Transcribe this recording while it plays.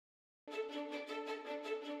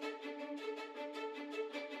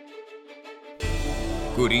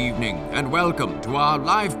Good evening, and welcome to our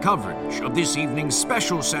live coverage of this evening's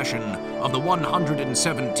special session of the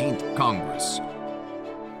 117th Congress.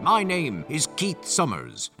 My name is Keith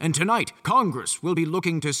Summers, and tonight Congress will be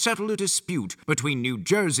looking to settle a dispute between New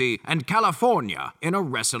Jersey and California in a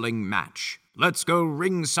wrestling match. Let's go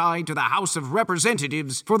ringside to the House of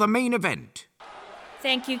Representatives for the main event.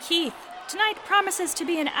 Thank you, Keith. Tonight promises to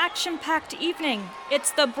be an action-packed evening.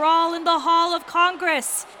 It's the brawl in the Hall of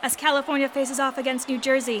Congress as California faces off against New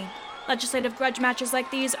Jersey. Legislative grudge matches like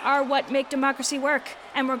these are what make democracy work,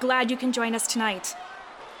 and we're glad you can join us tonight.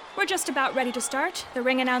 We're just about ready to start. The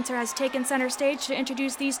ring announcer has taken center stage to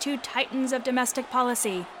introduce these two titans of domestic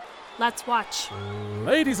policy. Let's watch.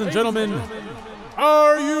 Ladies and gentlemen,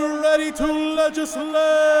 are you ready to legislate?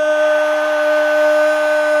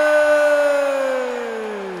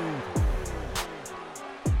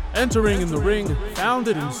 Entering in the ring,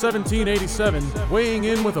 founded in 1787, weighing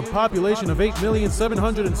in with a population of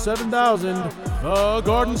 8,707,000, the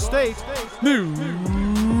Garden State,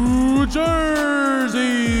 New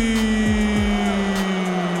Jersey.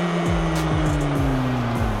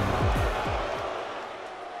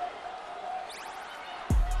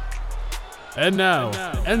 And now,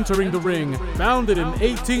 entering the ring, founded in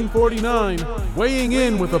 1849, weighing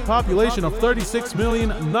in with a population of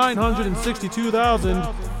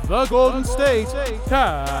 36,962,000, the Golden State, California.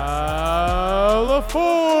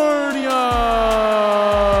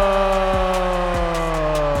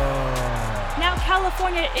 Now,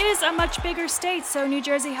 California is a much bigger state, so New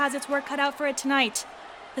Jersey has its work cut out for it tonight.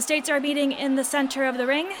 The states are meeting in the center of the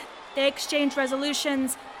ring. They exchange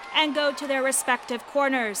resolutions and go to their respective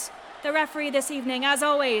corners. The referee this evening, as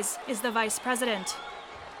always, is the Vice President.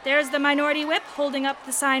 There's the Minority Whip holding up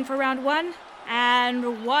the sign for round one.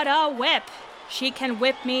 And what a whip! She can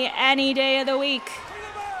whip me any day of the week.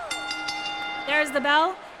 There's the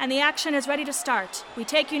bell, and the action is ready to start. We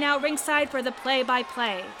take you now ringside for the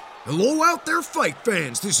play-by-play. Hello out there, fight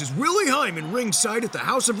fans. This is Willie Hyman ringside at the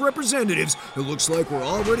House of Representatives. It looks like we're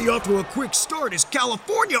already off to a quick start as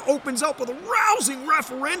California opens up with a rousing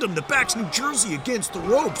referendum that backs New Jersey against the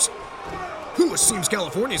ropes. It seems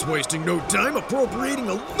California's wasting no time appropriating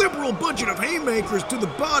a liberal budget of haymakers to the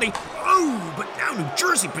body. Oh, but now New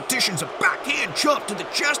Jersey petitions a backhand chop to the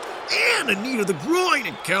chest and a knee to the groin,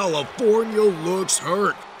 and California looks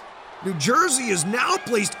hurt. New Jersey has now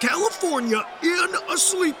placed California in a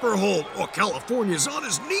sleeper hold. While California's on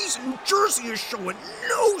his knees, and New Jersey is showing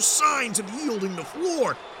no signs of yielding the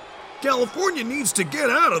floor. California needs to get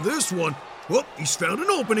out of this one. Well, he's found an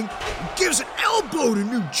opening and gives an elbow to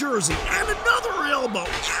New Jersey, and another elbow,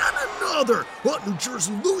 and another. Well, New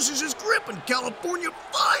Jersey loses his grip, and California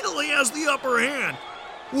finally has the upper hand.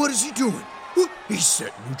 What is he doing? Well, he's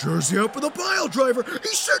setting New Jersey up for the pile driver.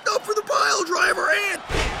 He's setting up for the pile driver, and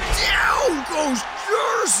down goes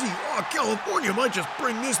Jersey. Oh, California might just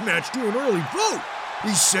bring this match to an early vote.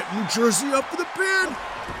 He's setting New Jersey up for the pin.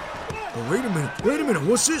 Oh, wait a minute,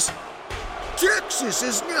 what's this? Texas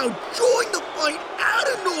has now joined the fight out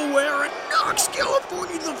of nowhere and knocks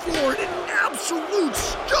California to the floor in an absolute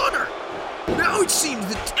stunner. Now it seems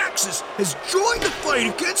that Texas has joined the fight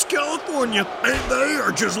against California, and they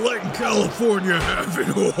are just letting California have it.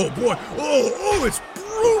 Oh boy, it's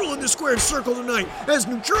brutal in the squared circle tonight as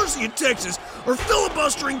New Jersey and Texas are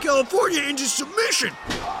filibustering California into submission.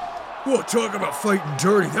 Well, talk about fighting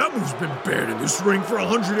dirty. That move's been banned in this ring for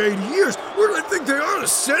 180 years. Where do I think they are, the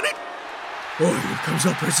Senate? Oh, here comes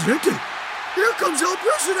El Presidente. Here comes El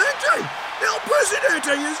Presidente. El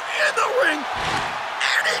Presidente is in the ring,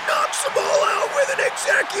 and he knocks them all out with an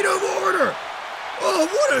executive order. Oh,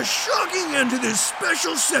 what a shocking end to this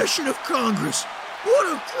special session of Congress. What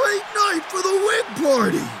a great night for the Whig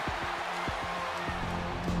Party.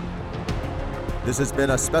 This has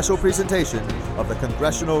been a special presentation of the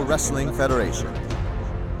Congressional Wrestling Federation.